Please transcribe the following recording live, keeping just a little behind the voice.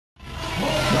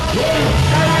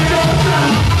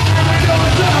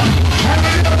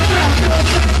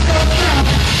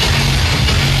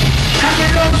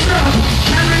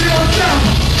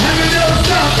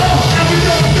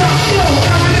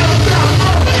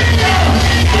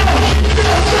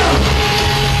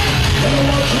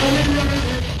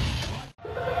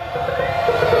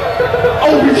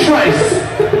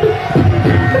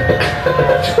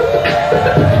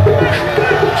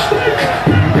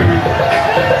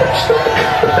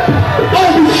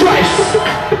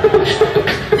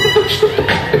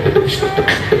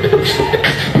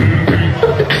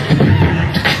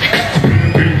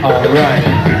Alright.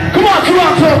 Come on,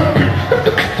 Toronto!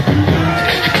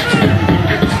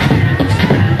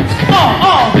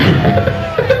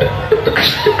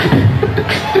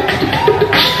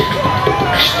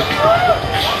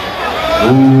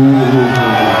 Ooh.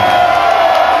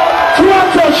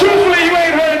 Toronto, truthfully, you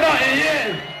ain't heard nothing yet.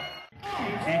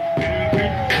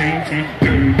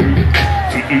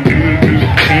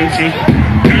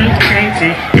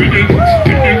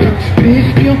 If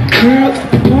your girl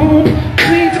won't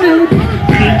please me,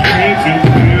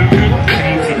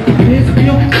 if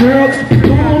your girl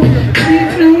won't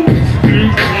please me,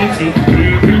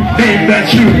 name that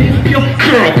you. If your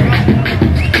girl,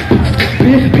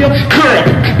 if your girl,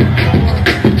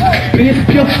 if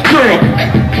your girl,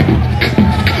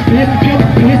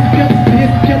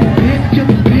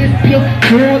 if your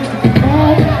girl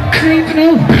won't please me.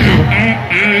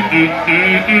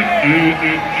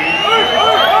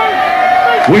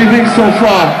 What do you think so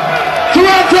far?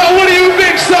 Toronto, what do you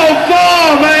think so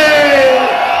far, man?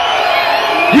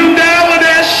 You down with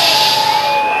that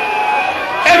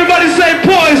Everybody say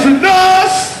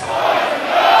Poizunus!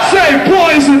 Say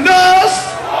Poizunus!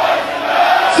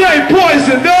 Say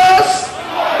Poizunus!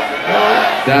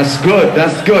 That's good,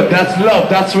 that's good, that's love,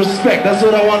 that's respect, that's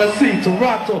what I want to see,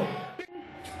 Toronto.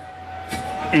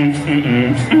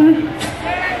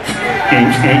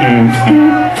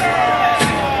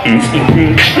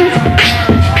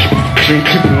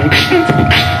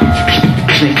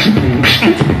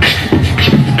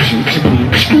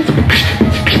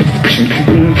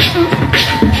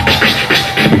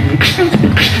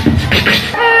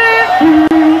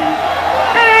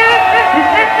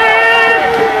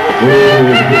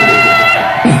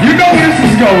 You know where this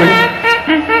is going.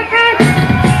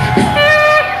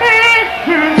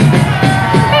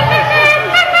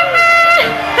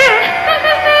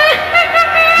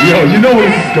 Yo, you know where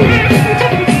this is going.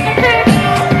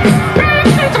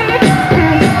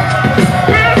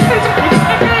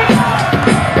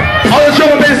 All the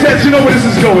trouble makes sense, you know where this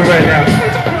is going right now.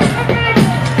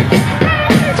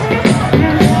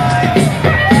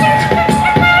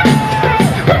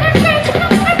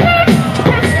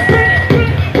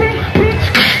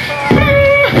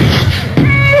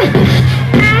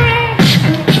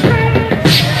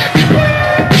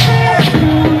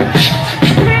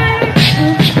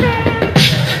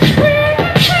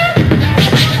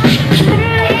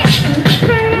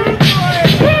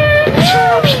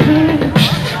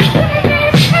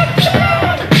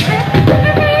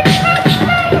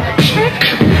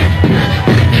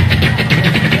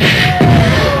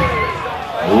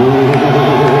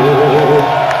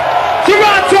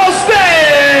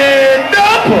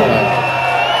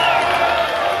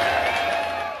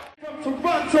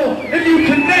 If you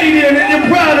Canadian and you're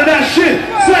proud of that shit,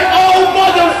 say, oh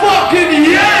motherfucking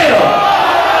yeah!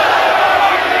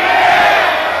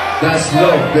 That's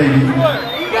love, baby.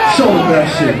 Show them that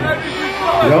shit.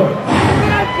 Yo?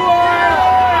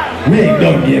 We ain't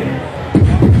done yet.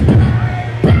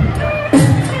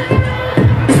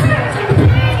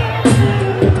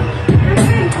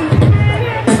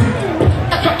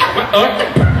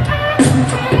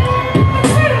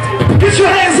 Get your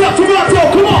hands up, Toronto,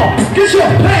 come on! Get your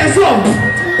hands up!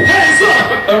 Hands up!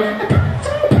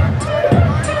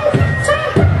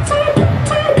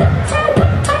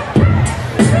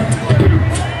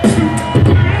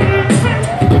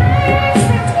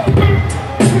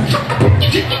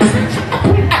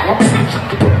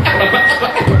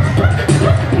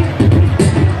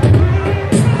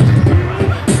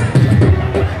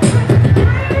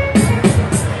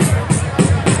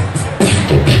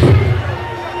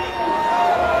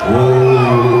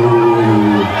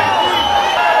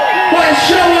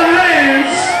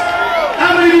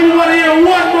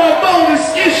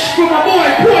 For my boy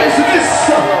Poizunus.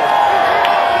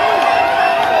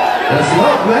 That's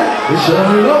love, man. It's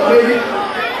showing love, baby.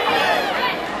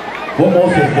 One more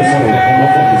thing, let's do this.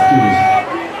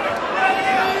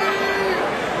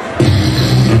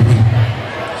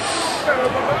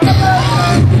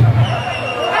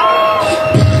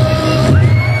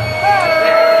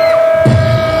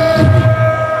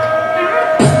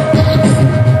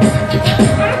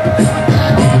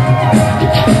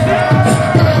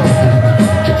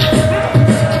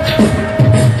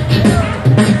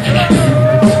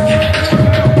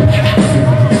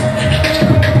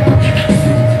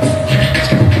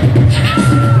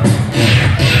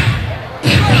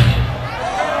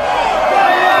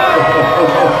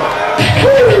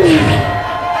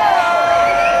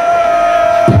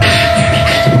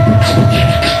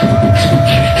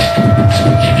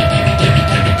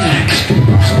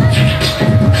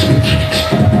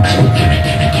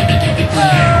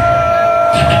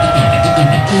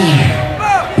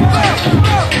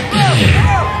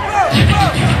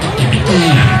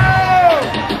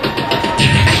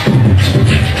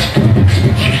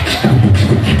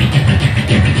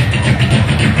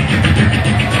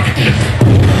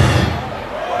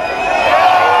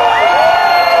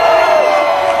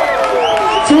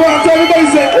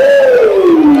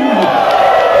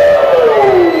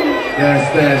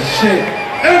 That's that shit.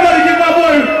 Everybody give my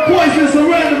boy Poizunus a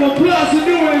round of applause for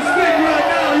doing his thing right